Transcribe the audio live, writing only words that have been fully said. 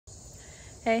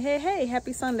Hey,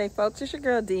 happy Sunday, folks. It's your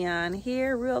girl Dion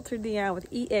here, Realtor Dion with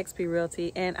eXp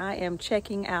Realty, and I am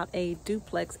checking out a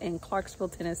duplex in Clarksville,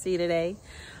 Tennessee today.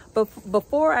 But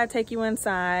before I take you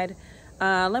inside,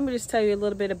 let me just tell you a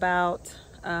little bit about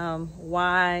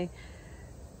why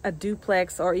a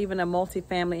duplex or even a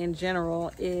multifamily in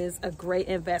general is a great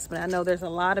investment. I know there's a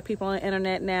lot of people on the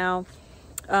internet now.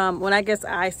 When I guess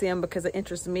I see them because it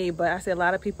interests me, but I see a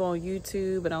lot of people on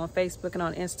YouTube and on Facebook and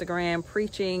on Instagram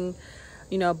preaching,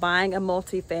 you know, buying a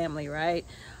multifamily, right?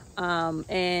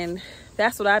 And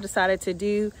that's what I decided to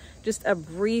do. Just a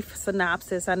brief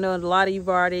synopsis. I know a lot of you've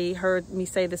already heard me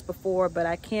say this before, but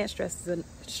I can't stress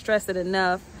it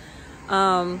enough.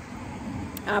 I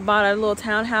bought a little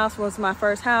townhouse. Was my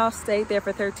first house. Stayed there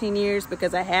for 13 years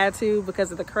because I had to,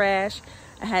 because of the crash.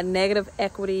 I had negative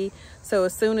equity. So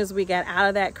as soon as we got out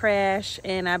of that crash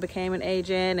and I became an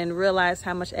agent and realized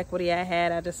how much equity I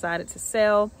had, I decided to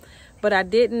sell. But I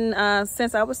didn't,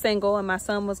 since I was single and my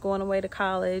son was going away to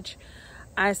college,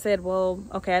 I said, well,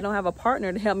 okay, I don't have a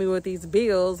partner to help me with these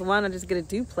bills. Why not just get a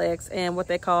duplex and what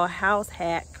they call house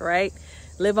hack, right?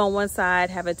 Live on one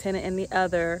side, have a tenant in the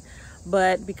other.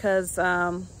 But because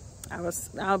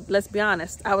let's be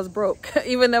honest, I was broke.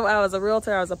 Even though I was a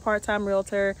realtor, I was a part-time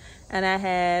realtor, and I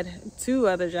had 2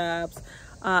 other jobs.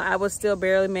 I was still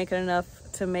barely making enough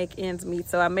to make ends meet.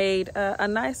 So I made a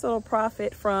nice little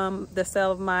profit from the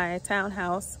sale of my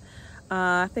townhouse.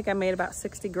 I think I made about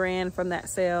 60 grand from that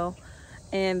sale.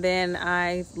 And then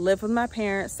I lived with my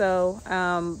parents. So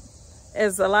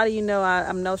as a lot of you know,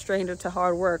 I'm no stranger to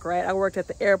hard work, right? I worked at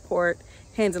the airport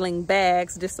handling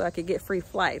bags just so I could get free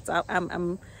flights. I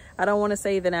don't want to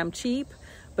say that I'm cheap,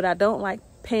 but I don't like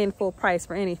paying full price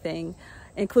for anything,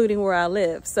 including where I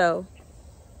live. So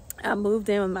I moved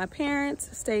in with my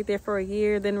parents, stayed there for a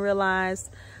year, then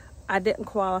realized I didn't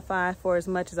qualify for as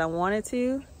much as I wanted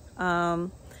to.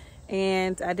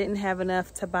 And I didn't have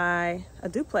enough to buy a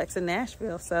duplex in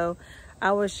Nashville. So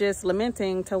I was just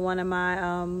lamenting to one of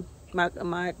my,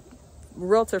 my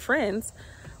realtor friends,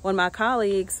 one of my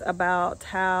colleagues, about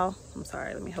how, I'm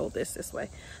sorry, let me hold this way.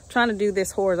 I'm trying to do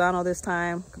this horizontal this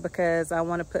time because I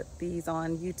want to put these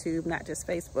on YouTube, not just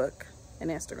Facebook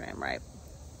and Instagram, right?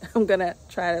 I'm gonna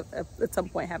try to at some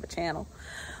point have a channel.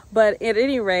 But at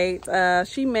any rate,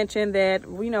 she mentioned that,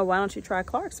 you know, why don't you try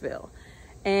Clarksville?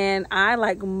 And I,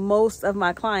 like most of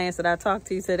my clients that I talked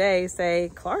to today, say,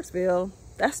 Clarksville,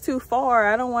 that's too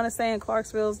far. I don't want to stay in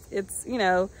Clarksville. It's, you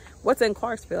know, what's in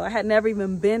Clarksville? I had never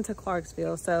even been to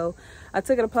Clarksville. So I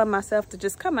took it upon myself to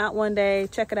just come out one day,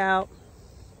 check it out,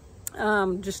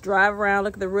 just drive around,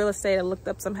 look at the real estate. I looked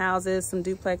up some houses, some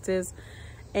duplexes.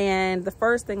 And the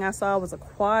first thing I saw was a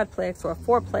quadplex or a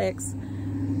fourplex,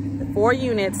 4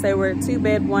 units. They were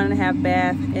 2-bed, 1.5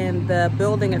 bath, and the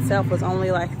building itself was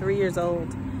only like 3 years old,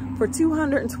 for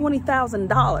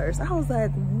 $220,000. I was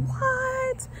like,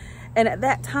 what? And at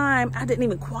that time, I didn't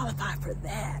even qualify for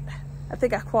that. I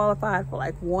think I qualified for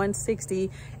like 160,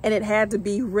 and it had to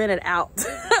be rented out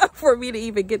for me to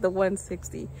even get the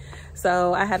 160.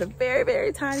 So I had a very,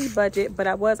 very tiny budget, but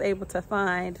I was able to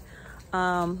find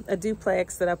a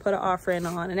duplex that I put an offer in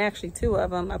on, and actually 2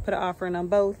 of them. I put an offer in on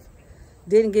both.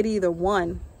 Didn't get either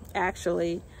one,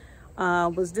 actually.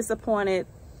 Was disappointed.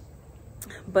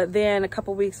 But then a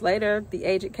couple weeks later, the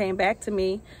agent came back to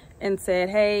me and said,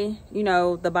 hey, you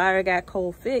know, the buyer got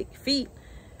cold feet.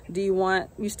 Do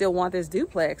you still want this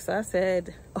duplex? So I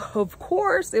said, of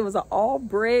course. It was an all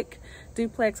brick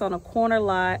duplex on a corner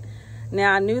lot.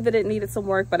 Now I knew that it needed some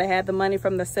work, but I had the money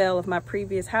from the sale of my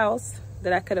previous house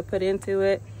that I could have put into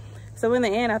it. So in the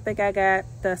end, I think I got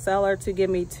the seller to give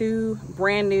me 2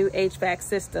 brand new HVAC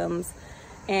systems,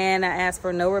 and I asked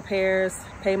for no repairs,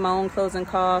 pay my own closing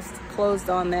costs, closed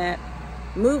on that,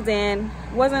 moved in.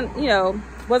 Wasn't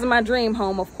my dream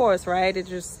home, of course, right? It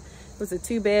just was a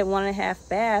 2-bed, 1.5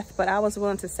 bath, but I was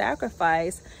willing to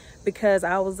sacrifice because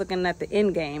I was looking at the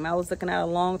end game. I was looking at a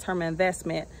long-term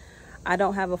investment. I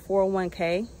don't have a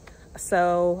 401k,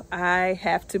 so I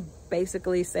have to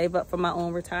basically save up for my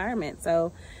own retirement.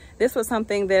 So this was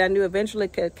something that I knew eventually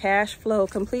could cash flow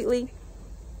completely.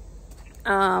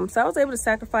 So I was able to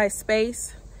sacrifice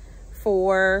space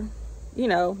for, you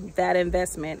know, that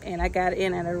investment, and I got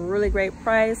in at a really great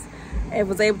price. It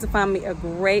was able to find me a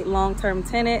great long-term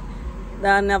tenant.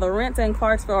 Now the rents in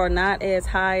Clarksville are not as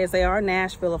high as they are in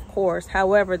Nashville, of course.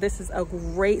 However, this is a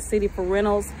great city for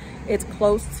rentals. It's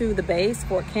close to the base,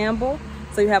 Fort Campbell.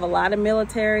 So you have a lot of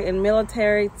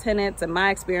military tenants. In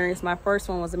my experience, my first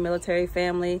one was a military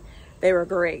family. They were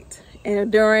great. And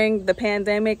during the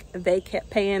pandemic, they kept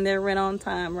paying their rent on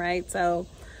time, right? So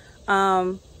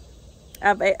I've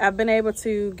been able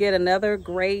to get another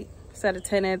great set of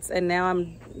tenants, and now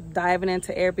I'm diving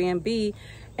into Airbnb.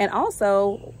 And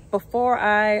also before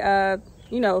I,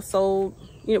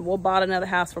 bought another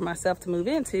house for myself to move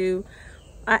into,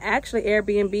 I actually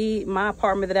Airbnb my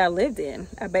apartment that I lived in.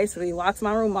 I basically locked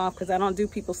my room off because I don't do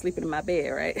people sleeping in my bed,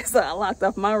 right? So I locked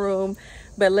off my room,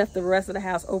 but left the rest of the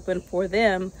house open for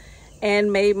them,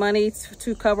 and made money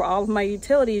to cover all of my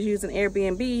utilities using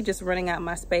Airbnb, just renting out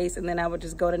my space. And then I would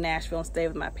just go to Nashville and stay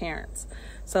with my parents.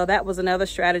 So that was another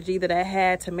strategy that I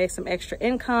had to make some extra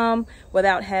income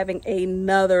without having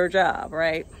another job,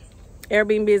 right?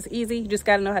 Airbnb is easy. You just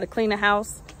got to know how to clean a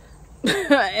house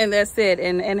and that's it.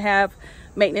 And have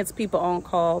maintenance people on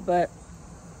call. But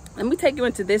let me take you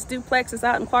into this duplex. It's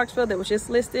out in Clarksville that was just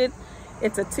listed.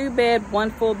 It's a 2-bed,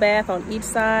 1 full bath on each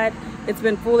side. It's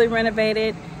been fully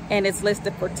renovated and it's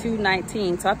listed for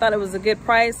 $219. So I thought it was a good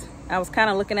price. I was kind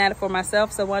of looking at it for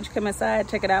myself. So why don't you come inside,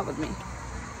 check it out with me.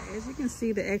 As you can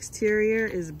see, the exterior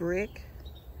is brick.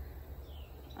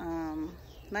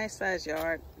 Nice size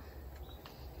yard.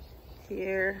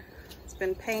 Here, it's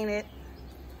been painted.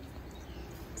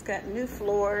 It's got new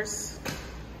floors.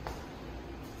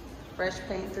 Fresh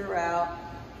paint throughout.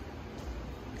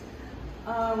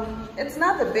 It's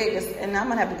not the biggest, and I'm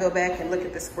gonna have to go back and look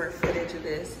at the square footage of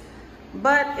this,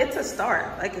 but it's a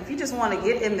start. Like if you just want to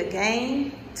get in the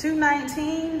game,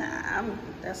 $219,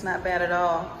 that's not bad at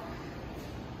all.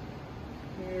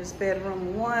 Here's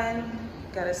bedroom 1,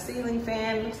 got a ceiling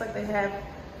fan. Looks like they have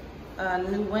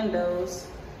new windows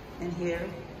in here,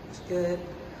 which is good.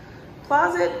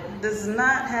 Closet does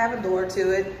not have a door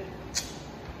to it.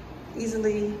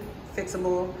 Easily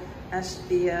fixable. That's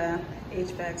the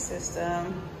HVAC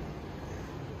system.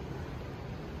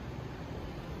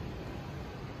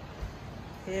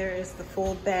 Here is the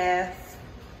full bath.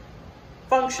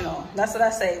 Functional, that's what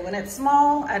I say. When it's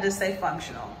small, I just say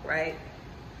functional, right?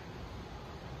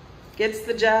 Gets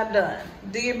the job done.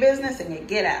 Do your business and you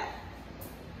get out.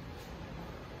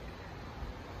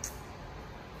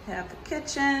 Have the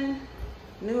kitchen,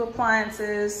 new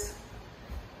appliances,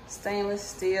 stainless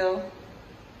steel.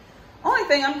 Only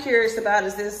thing I'm curious about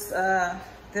is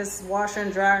this washer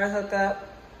and dryer hookup,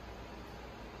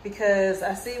 because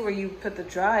I see where you put the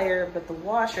dryer, but the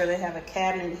washer, they have a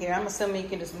cabinet here. I'm assuming you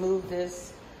can just move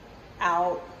this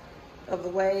out of the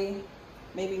way,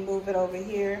 maybe move it over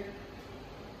here.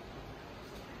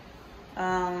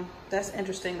 That's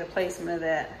interesting, the placement of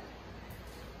that.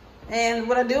 And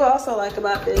what I do also like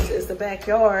about this is the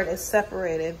backyard is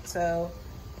separated, so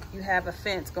you have a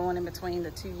fence going in between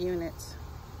the 2 units.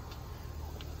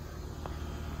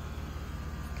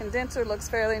 Condenser looks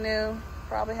fairly new.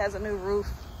 Probably has a new roof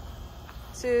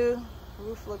too.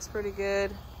 Roof looks pretty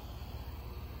good.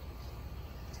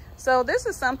 So this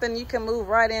is something you can move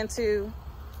right into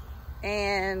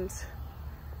and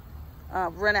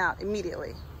rent out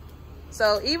immediately.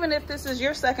 So even if this is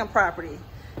your second property,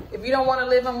 if you don't want to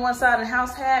live on one side and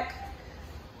house hack,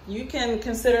 you can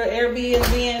consider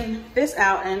Airbnb this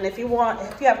out. And if you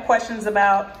have questions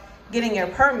about getting your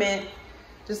permit,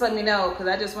 just let me know, because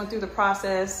I just went through the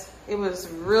process. It was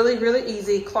really, really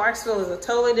easy. Clarksville is a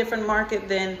totally different market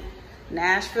than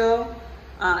Nashville.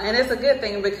 And it's a good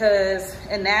thing, because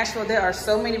in Nashville, there are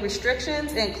so many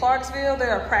restrictions. In Clarksville, there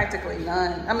are practically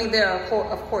none. I mean, there are,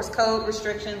 of course, code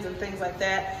restrictions and things like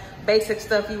that. Basic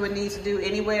stuff you would need to do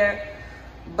anywhere.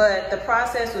 But the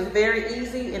process was very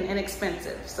easy and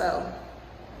inexpensive. So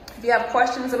if you have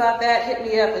questions about that, hit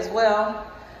me up as well.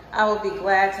 I will be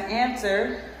glad to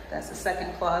answer. That's the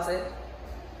second closet.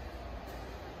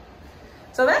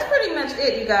 So that's pretty much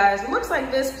it, you guys. It looks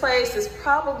like this place is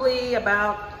probably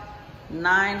about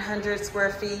 900 square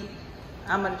feet.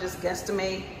 I'm gonna just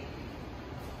guesstimate.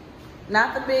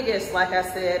 Not the biggest, like I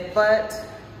said, but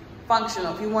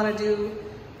functional. If you wanna do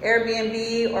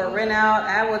Airbnb or rent out,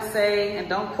 I would say, and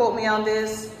don't quote me on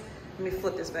this, let me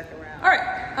flip this back around. All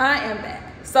right, I am back.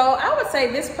 So I would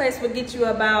say this place would get you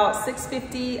about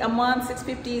 $650 a month,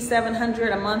 $650,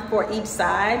 $700 a month for each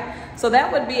side. So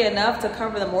that would be enough to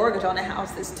cover the mortgage on the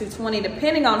house. It's $220,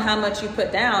 depending on how much you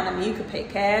put down. I mean, you could pay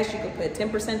cash, you could put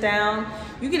 10% down.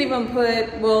 You could even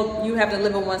put, well, you have to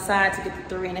live on one side to get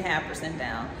the 3.5%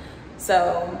 down.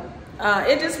 So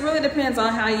it just really depends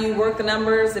on how you work the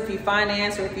numbers, if you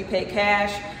finance or if you pay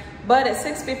cash. But at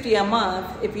 $650 a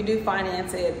month, if you do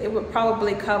finance it, it would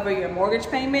probably cover your mortgage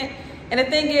payment. And the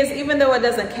thing is, even though it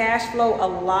doesn't cash flow a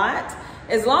lot,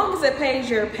 as long as it pays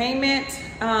your payment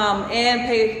and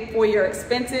pay for your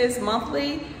expenses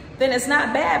monthly, then it's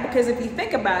not bad. Because if you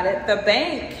think about it, the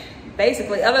bank,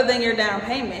 basically, other than your down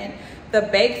payment, the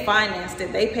bank financed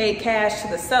it. They paid cash to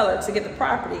the seller to get the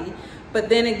property. But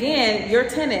then again, your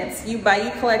tenants, by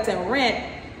you collecting rent,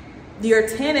 your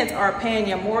tenants are paying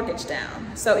your mortgage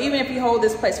down. So even if you hold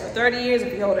this place for 30 years,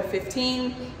 if you hold it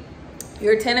 15,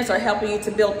 your tenants are helping you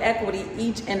to build equity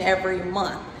each and every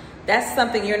month. That's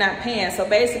something you're not paying. So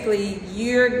basically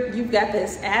you've got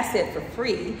this asset for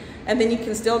free, and then you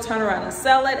can still turn around and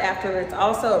sell it after it's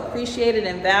also appreciated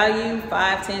in value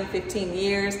 5, 10, 15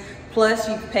 years. Plus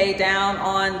you've paid down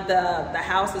on the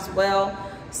house as well.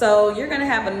 So you're gonna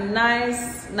have a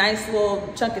nice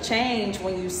little chunk of change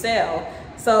when you sell.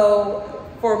 So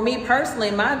for me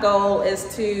personally, my goal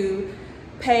is to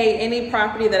pay any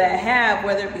property that I have,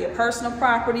 whether it be a personal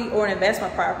property or an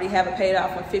investment property, have it paid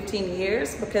off in 15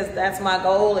 years, because that's my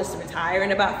goal, is to retire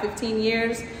in about 15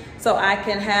 years. So I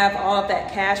can have all of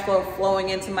that cash flow flowing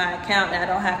into my account, and I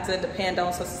don't have to depend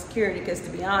on Social Security, because to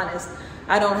be honest,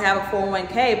 I don't have a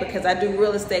 401k because I do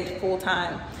real estate full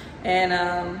time. And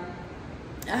I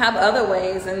have other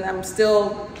ways, and I'm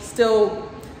still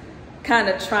kind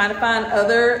of trying to find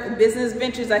other business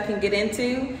ventures I can get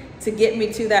into to get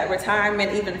me to that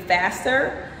retirement even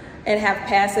faster and have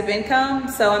passive income.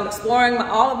 So I'm exploring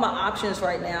all of my options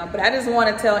right now. But I just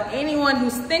want to tell anyone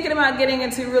who's thinking about getting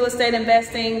into real estate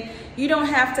investing, you don't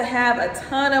have to have a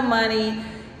ton of money.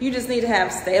 You just need to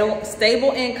have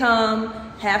stable income,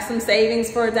 have some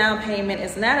savings for a down payment.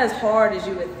 It's not as hard as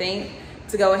you would think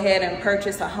to go ahead and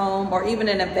purchase a home or even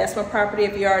an investment property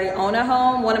if you already own a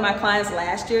home. One of my clients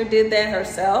last year did that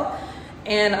herself.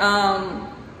 And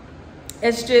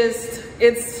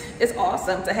it's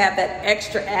awesome to have that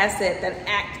extra asset,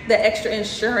 that extra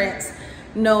insurance,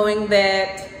 knowing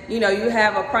that, you know, you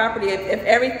have a property. If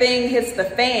everything hits the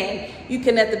fan, you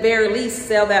can at the very least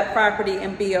sell that property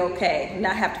and be okay,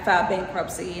 not have to file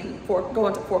bankruptcy and go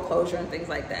into foreclosure and things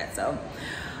like that. So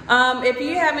if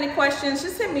you have any questions,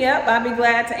 just hit me up. I'll be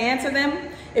glad to answer them.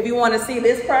 If you want to see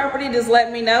this property, just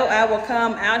let me know. I will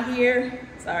come out here.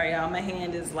 Sorry, y'all, my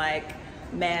hand is like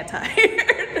mad tired.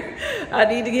 I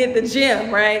need to hit the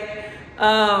gym, right?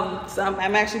 So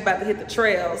I'm actually about to hit the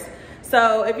trails.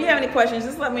 So if you have any questions,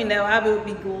 just let me know. I would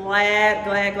be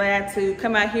glad to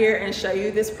come out here and show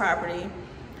you this property.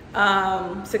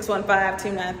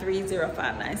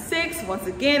 615-293-0596. Once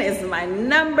again, is my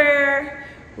number.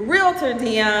 Realtor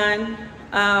Dion,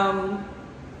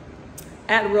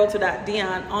 at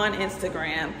realtor.dion on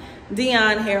Instagram,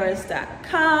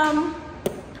 DionHarris.com.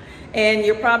 And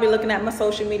you're probably looking at my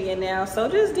social media now, so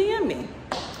just DM me.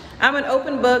 I'm an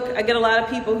open book. I get a lot of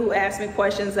people who ask me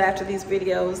questions after these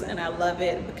videos, and I love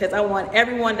it because I want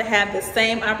everyone to have the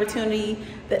same opportunity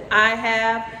that I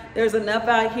have. There's enough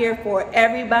out here for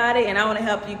everybody, and I want to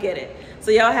help you get it.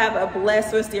 So y'all have a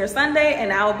blessed rest of your Sunday,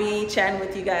 and I'll be chatting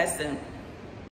with you guys soon.